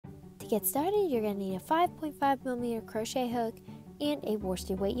get started, you're going to need a 5.5mm crochet hook and a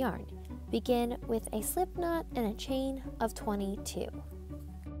worsted weight yarn. Begin with a slip knot and a chain of 22.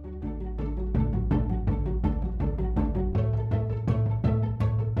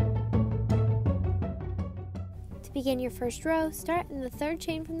 To begin your first row, start in the third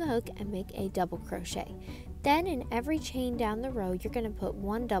chain from the hook and make a double crochet. Then in every chain down the row, you're going to put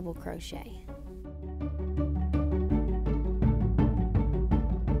one double crochet.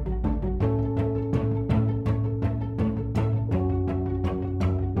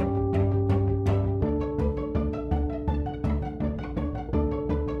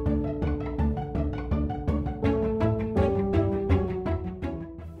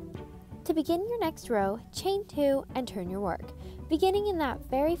 To begin your next row, chain 2 and turn your work. Beginning in that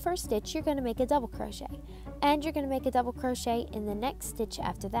very first stitch, you're going to make a double crochet, and you're going to make a double crochet in the next stitch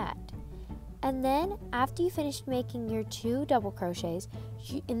after that. And then after you finish making your 2 double crochets,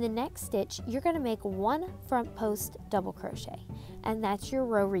 in the next stitch, you're going to make 1 front post double crochet, and that's your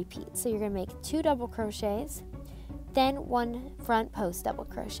row repeat. So you're going to make 2 double crochets, then 1 front post double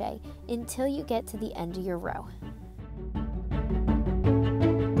crochet until you get to the end of your row.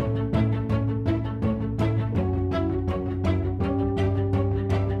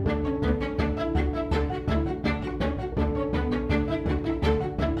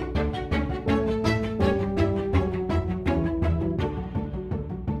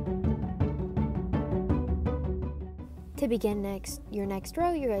 To begin your next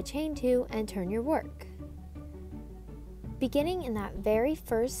row, you're going to chain 2 and turn your work. Beginning in that very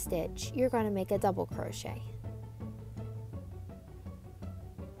first stitch, you're going to make a double crochet.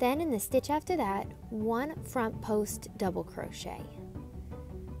 Then in the stitch after that, 1 front post double crochet.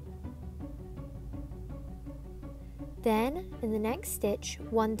 Then in the next stitch,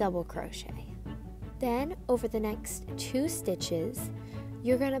 1 double crochet. Then over the next 2 stitches,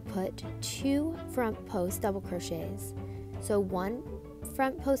 you're going to put 2 front post double crochets. So 1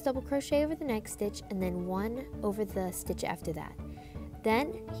 front post double crochet over the next stitch and then 1 over the stitch after that.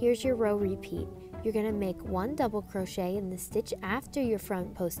 Then here's your row repeat. You're going to make 1 double crochet in the stitch after your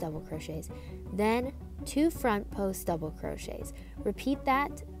front post double crochets, then 2 front post double crochets. Repeat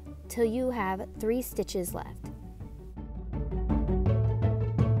that till you have 3 stitches left.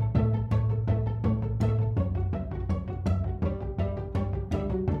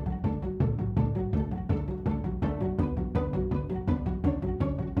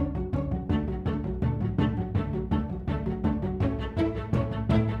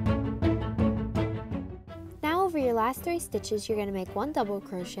 For your last 3 stitches, you're going to make 1 double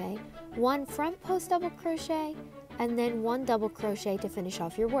crochet, 1 front post double crochet, and then 1 double crochet to finish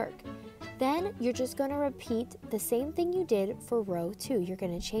off your work. Then you're just going to repeat the same thing you did for row 2. You're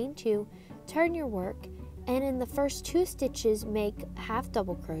going to chain 2, turn your work, and in the first 2 stitches make half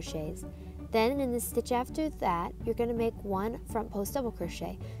double crochets. Then in the stitch after that, you're going to make 1 front post double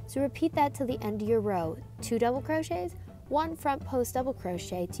crochet. So repeat that till the end of your row. 2 double crochets, 1 front post double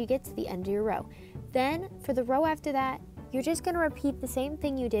crochet till you get to the end of your row. Then for the row after that, you're just going to repeat the same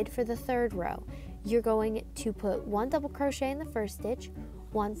thing you did for the third row. You're going to put 1 double crochet in the first stitch,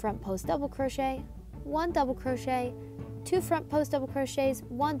 1 front post double crochet, 1 double crochet, 2 front post double crochets,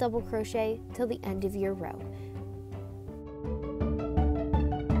 1 double crochet till the end of your row.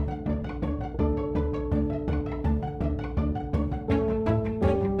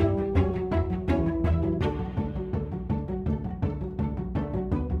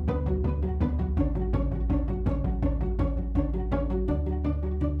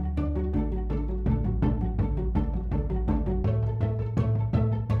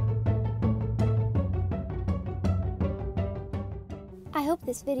 I hope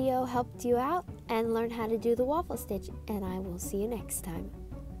this video helped you out and learn how to do the waffle stitch, and I will see you next time.